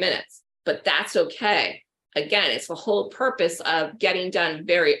in 3 minutes. But that's okay. Again, it's the whole purpose of getting done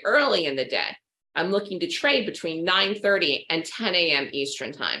very early in the day. I'm looking to trade between 9:30 and 10 a.m.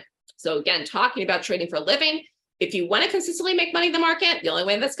 Eastern time. So again, talking about trading for a living, if you want to consistently make money in the market, the only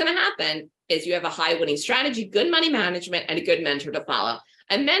way that's going to happen is you have a high winning strategy, good money management, and a good mentor to follow.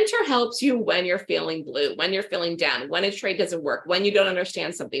 A mentor helps you when you're feeling blue, when you're feeling down, when a trade doesn't work, when you don't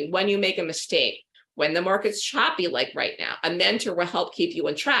understand something, when you make a mistake, when the market's choppy like right now. A mentor will help keep you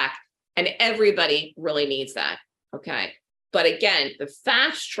on track, and everybody really needs that. Okay. But again, the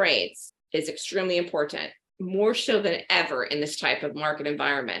fast trades is extremely important, more so than ever in this type of market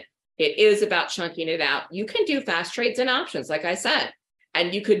environment. It is about chunking it out. You can do fast trades and options, like I said,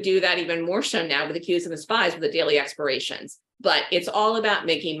 and you could do that even more so now with the Qs and the SPYs with the daily expirations. But it's all about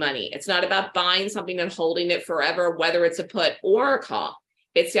making money. It's not about buying something and holding it forever, whether it's a put or a call.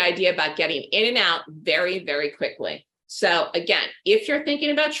 It's the idea about getting in and out very, very quickly. So again, if you're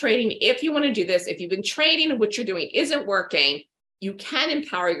thinking about trading, if you want to do this, if you've been trading and what you're doing isn't working, you can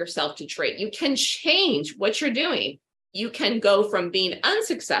empower yourself to trade. You can change what you're doing. You can go from being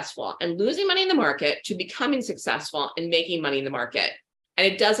unsuccessful and losing money in the market to becoming successful and making money in the market. And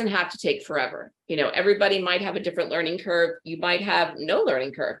it doesn't have to take forever. Everybody might have a different learning curve. You might have no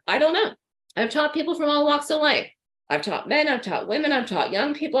learning curve. I don't know. I've taught people from all walks of life. I've taught men, I've taught women, I've taught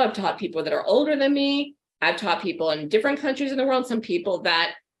young people, I've taught people that are older than me. I've taught people in different countries in the world, some people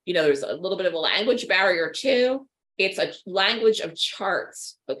that, there's a little bit of a language barrier too. It's a language of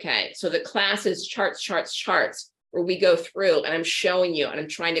charts. Okay. So the class is charts, where we go through and I'm showing you and I'm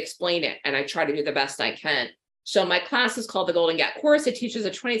trying to explain it. And I try to do the best I can. So my class is called the Golden Gap Course. It teaches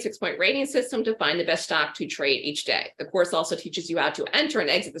a 26-point rating system to find the best stock to trade each day. The course also teaches you how to enter and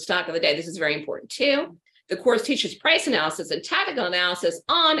exit the stock of the day. This is very important too. The course teaches price analysis and tactical analysis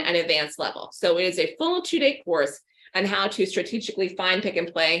on an advanced level. So it is a full 2-day course on how to strategically find, pick,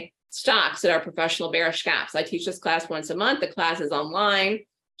 and play stocks that are professional bearish gaps. I teach this class once a month. The class is online.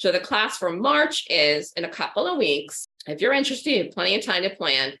 So the class for March is in a couple of weeks. If you're interested, you have plenty of time to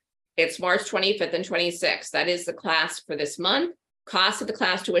plan. It's March 25th and 26th. That is the class for this month. Cost of the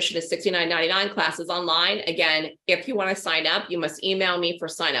class tuition is $69.99. Class is online. Again, if you want to sign up, you must email me for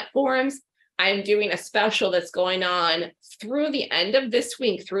sign-up forms. I'm doing a special that's going on through the end of this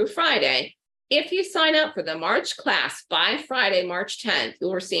week, through Friday. If you sign up for the March class by Friday, March 10th,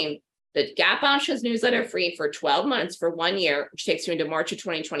 you'll receive the Gap Options newsletter free for 12 months for 1 year, which takes you into March of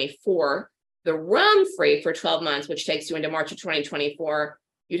 2024. The room free for 12 months, which takes you into March of 2024.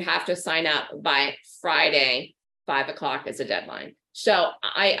 You'd have to sign up by Friday, 5 o'clock is a deadline. So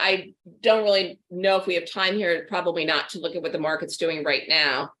I don't really know if we have time here, probably not, to look at what the market's doing right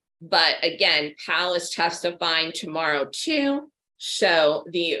now. But again, Powell is testifying tomorrow too. So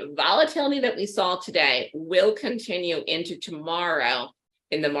the volatility that we saw today will continue into tomorrow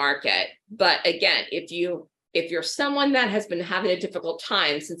in the market. But again, if you're someone that has been having a difficult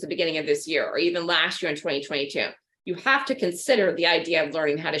time since the beginning of this year, or even last year in 2022, you have to consider the idea of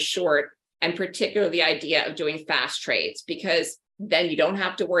learning how to short, and particularly the idea of doing fast trades, because then you don't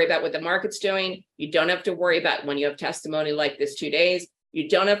have to worry about what the market's doing. You don't have to worry about when you have testimony like this 2 days. You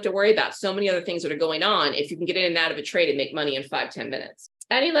don't have to worry about so many other things that are going on if you can get in and out of a trade and make money in 5-10 minutes.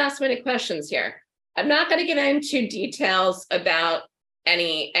 Any last minute questions here? I'm not going to get into details about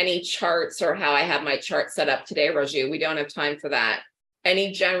any charts or how I have my chart set up today, Raju. We don't have time for that.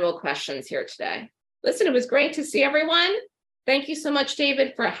 Any general questions here today? Listen, it was great to see everyone. Thank you so much,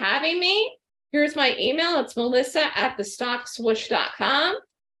 David, for having me. Here's my email. It's melissa@thestockswoosh.com.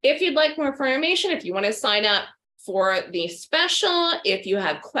 If you'd like more information, if you want to sign up for the special, if you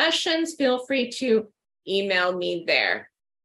have questions, feel free to email me there.